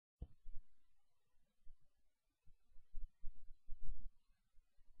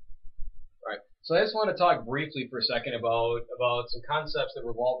So I just want to talk briefly for a second about some concepts that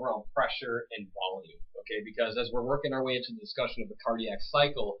revolve around pressure and volume. Okay, because as we're working our way into the discussion of the cardiac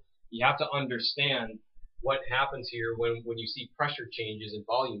cycle, you have to understand what happens here when you see pressure changes and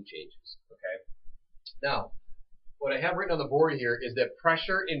volume changes. Okay. Now, what I have written on the board here is that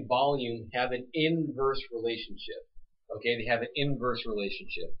pressure and volume have an inverse relationship. Okay, they have an inverse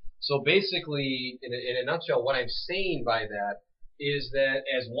relationship. So basically, in a nutshell, what I'm saying by that is that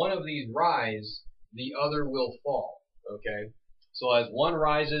as one of these rise, the other will fall. Okay, so as one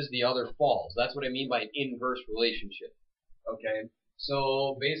rises, the other falls. That's what I mean by an inverse relationship. Okay,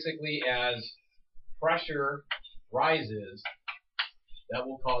 so basically, as pressure rises, that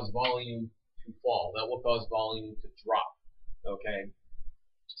will cause volume to fall. That will cause volume to drop. Okay,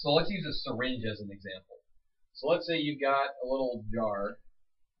 so let's use a syringe as an example. So let's say you've got a little jar,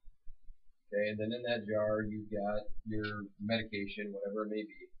 okay, and then in that jar you've got your medication, whatever it may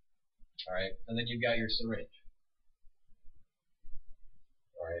be, all right, and then you've got your syringe,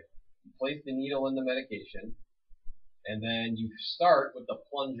 all right. You place the needle in the medication, and then you start with the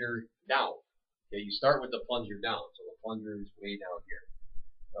plunger down. Okay, you start with the plunger down, so the plunger is way down here.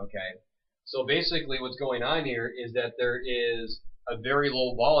 Okay, so basically what's going on here is that there is a very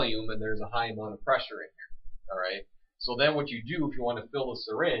low volume and there's a high amount of pressure in here. All right. So then what you do if you want to fill the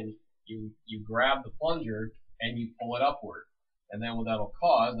syringe, you grab the plunger and you pull it upward. And then what that'll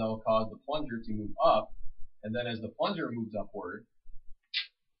cause the plunger to move up. And then as the plunger moves upward,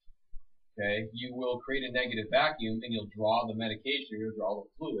 okay, you will create a negative vacuum and you'll draw the medication, you'll draw the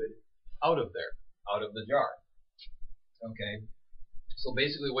fluid out of there, out of the jar. Okay. So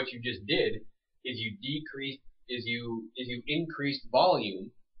basically what you just did is you increased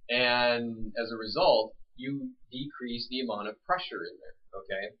volume, and as a result you decrease the amount of pressure in there.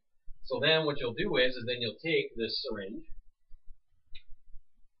 Okay. So then what you'll do is then you'll take this syringe.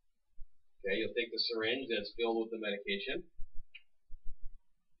 Okay, you'll take the syringe that's filled with the medication.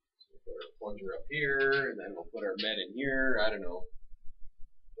 So we'll put our plunger up here, and then we'll put our med in here. I don't know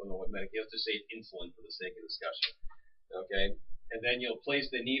what medication. Let's just say insulin for the sake of discussion. Okay, and then you'll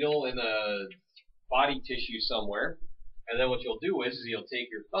place the needle in the body tissue somewhere, and then what you'll do is you'll take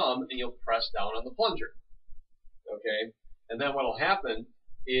your thumb and you'll press down on the plunger. Okay, and then what'll happen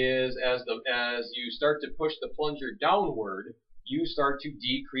is as you start to push the plunger downward, you start to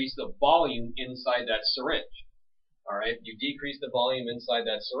decrease the volume inside that syringe. All right, you decrease the volume inside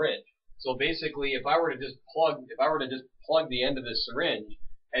that syringe. So basically, if I were to just plug the end of this syringe,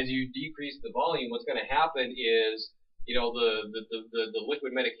 as you decrease the volume, what's going to happen is, you know, the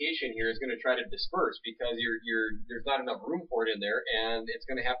liquid medication here is going to try to disperse because there's not enough room for it in there, and it's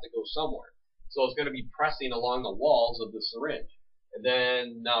going to have to go somewhere. So it's going to be pressing along the walls of the syringe. And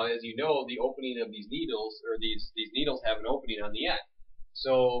then now, as you know, the opening of these needles, or these needles have an opening on the end.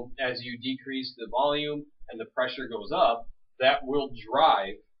 So as you decrease the volume and the pressure goes up, that will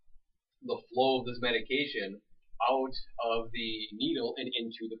drive the flow of this medication out of the needle and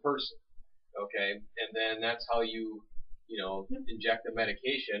into the person. Okay, and then that's how you inject the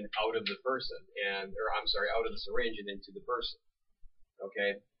medication out of the person, out of the syringe and into the person.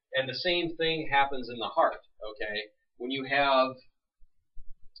 Okay, and the same thing happens in the heart. Okay, when you have,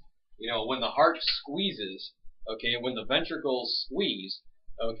 when the heart squeezes, okay, when the ventricles squeeze,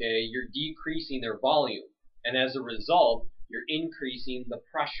 okay, you're decreasing their volume, and as a result, you're increasing the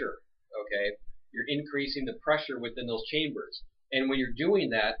pressure. Okay, you're increasing the pressure within those chambers, and when you're doing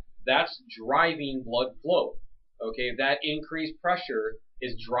that, that's driving blood flow. Okay, that increased pressure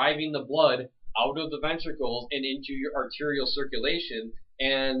is driving the blood out of the ventricles and into your arterial circulation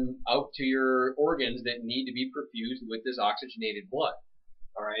and out to your organs that need to be perfused with this oxygenated blood.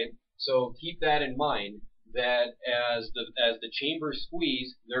 All right, so keep that in mind, that as the chambers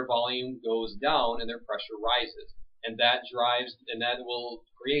squeeze, their volume goes down and their pressure rises, and that will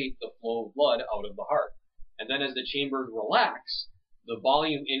create the flow of blood out of the heart. And then as the chambers relax, the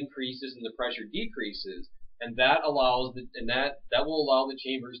volume increases and the pressure decreases, and that will allow the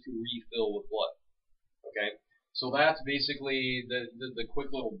chambers to refill with blood. Okay, so that's basically the quick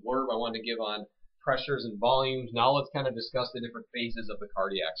little blurb I wanted to give on pressures and volumes. Now let's kind of discuss the different phases of the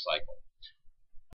cardiac cycle.